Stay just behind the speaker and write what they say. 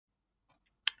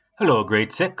Hello,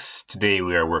 grade 6. Today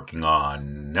we are working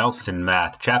on Nelson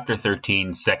Math, Chapter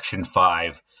 13, Section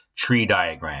 5, Tree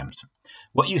Diagrams.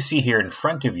 What you see here in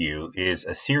front of you is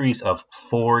a series of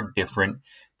 4 different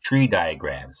tree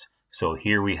diagrams. So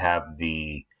here we have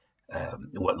the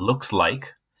what looks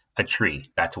like a tree.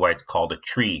 That's why it's called a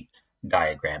tree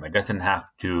diagram. It doesn't have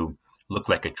to look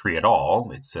like a tree at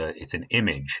all. It's an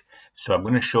image. So I'm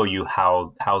going to show you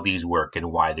how these work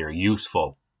and why they're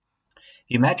useful.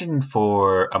 Imagine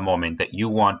for a moment that you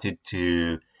wanted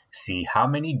to see how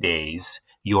many days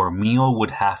your meal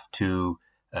would have to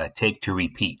take to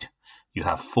repeat. You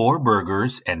have 4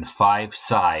 burgers and 5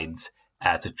 sides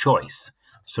as a choice.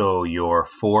 So your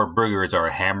 4 burgers are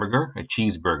a hamburger, a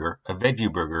cheeseburger, a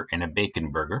veggie burger, and a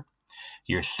bacon burger.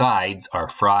 Your sides are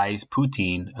fries,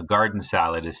 poutine, a garden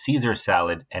salad, a Caesar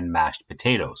salad, and mashed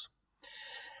potatoes.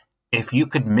 If you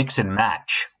could mix and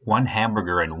match 1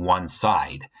 hamburger and 1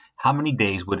 side, how many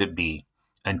days would it be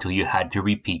until you had to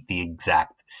repeat the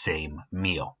exact same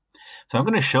meal? So I'm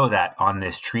going to show that on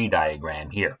this tree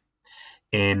diagram here.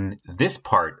 In this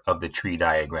part of the tree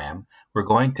diagram, we're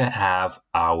going to have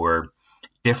our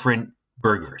different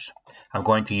burgers. I'm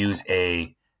going to use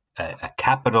a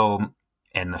capital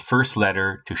and the first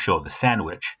letter to show the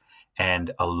sandwich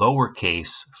and a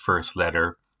lowercase first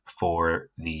letter for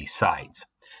the sides.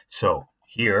 So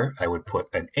here I would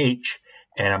put an H,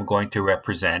 and I'm going to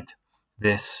represent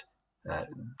this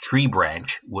tree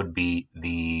branch would be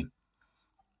the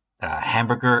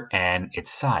hamburger and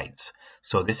its sides.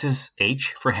 So this is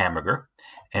H for hamburger,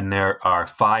 and there are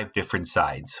 5 different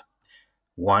sides.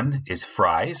 1 is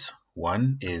fries,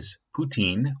 1 is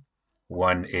poutine,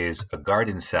 1 is a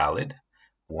garden salad,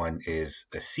 1 is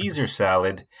a Caesar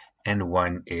salad, and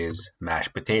 1 is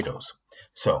mashed potatoes.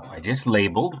 So I just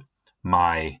labeled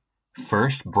my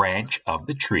first branch of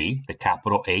the tree. The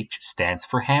capital H stands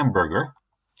for hamburger,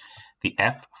 the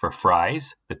F for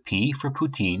fries, the P for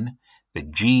poutine, the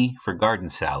G for garden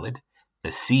salad,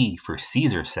 the C for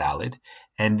Caesar salad,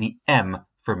 and the M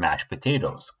for mashed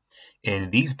potatoes. In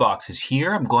these boxes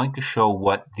here, I'm going to show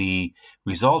what the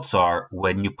results are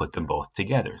when you put them both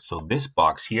together. So this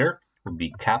box here would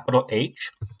be capital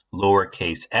H,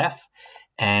 lowercase f,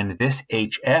 and this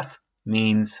HF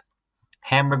means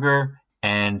hamburger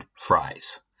and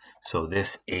fries. So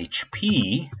this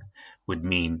HP would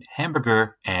mean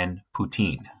hamburger and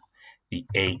poutine. The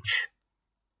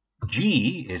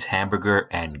HG is hamburger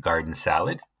and garden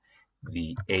salad.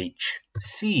 The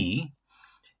HC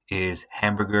is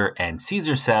hamburger and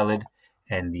Caesar salad.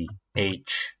 And the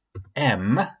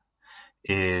HM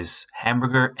is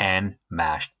hamburger and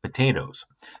mashed potatoes.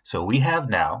 So we have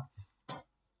now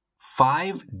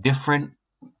 5 different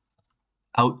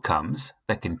outcomes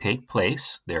that can take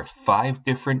place. There are 5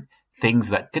 different things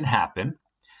that can happen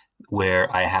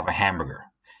where I have a hamburger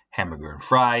and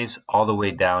fries, all the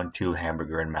way down to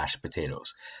hamburger and mashed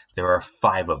potatoes. There are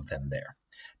 5 of them there.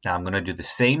 Now I'm going to do the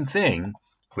same thing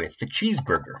with the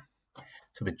cheeseburger.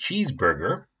 So the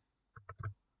cheeseburger,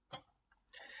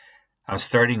 I'm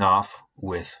starting off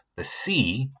with the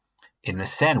C in the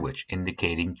sandwich,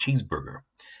 indicating cheeseburger.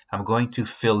 I'm going to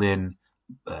fill in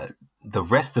the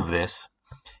rest of this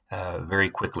very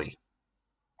quickly.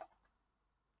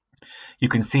 You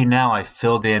can see now I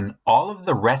filled in all of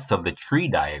the rest of the tree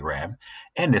diagram,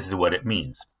 and this is what it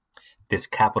means. This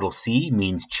capital C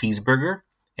means cheeseburger,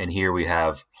 and here we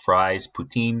have fries,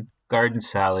 poutine, garden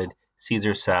salad,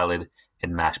 Caesar salad,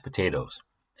 and mashed potatoes.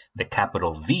 The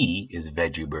capital V is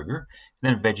veggie burger,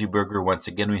 and then veggie burger, once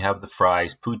again, we have the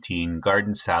fries, poutine,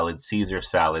 garden salad, Caesar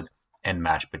salad, and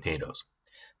mashed potatoes.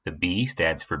 The B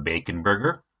stands for bacon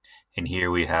burger, and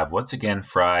here we have, once again,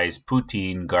 fries,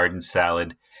 poutine, garden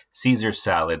salad, Caesar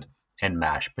salad, and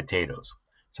mashed potatoes.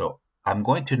 So I'm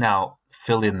going to now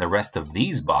fill in the rest of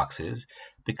these boxes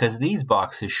because these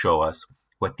boxes show us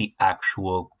what the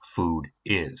actual food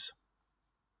is.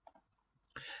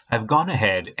 I've gone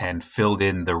ahead and filled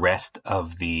in the rest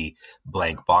of the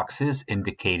blank boxes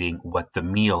indicating what the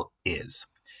meal is.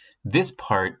 This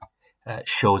part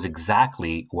shows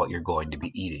exactly what you're going to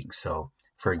be eating. So,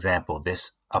 for example,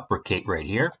 this uppercase right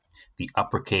here, the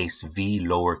uppercase V,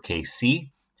 lowercase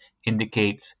c,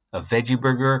 indicates a veggie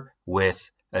burger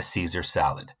with a Caesar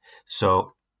salad.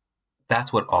 So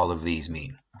that's what all of these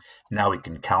mean. Now we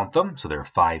can count them. So there are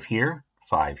 5 here,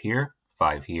 5 here,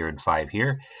 5 here, and 5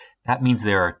 here. That means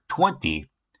there are 20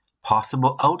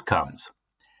 possible outcomes.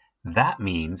 That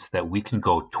means that we can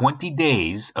go 20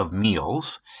 days of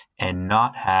meals and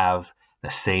not have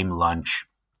the same lunch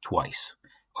twice.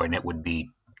 And it would be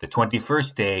the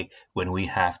 21st day when we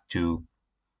have to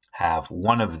have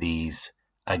one of these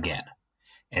again.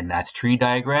 And that's tree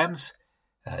diagrams.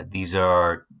 These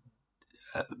are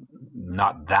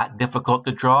not that difficult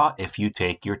to draw if you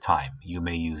take your time. You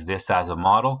may use this as a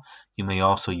model. You may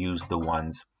also use the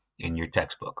ones in your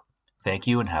textbook. Thank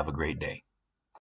you and have a great day.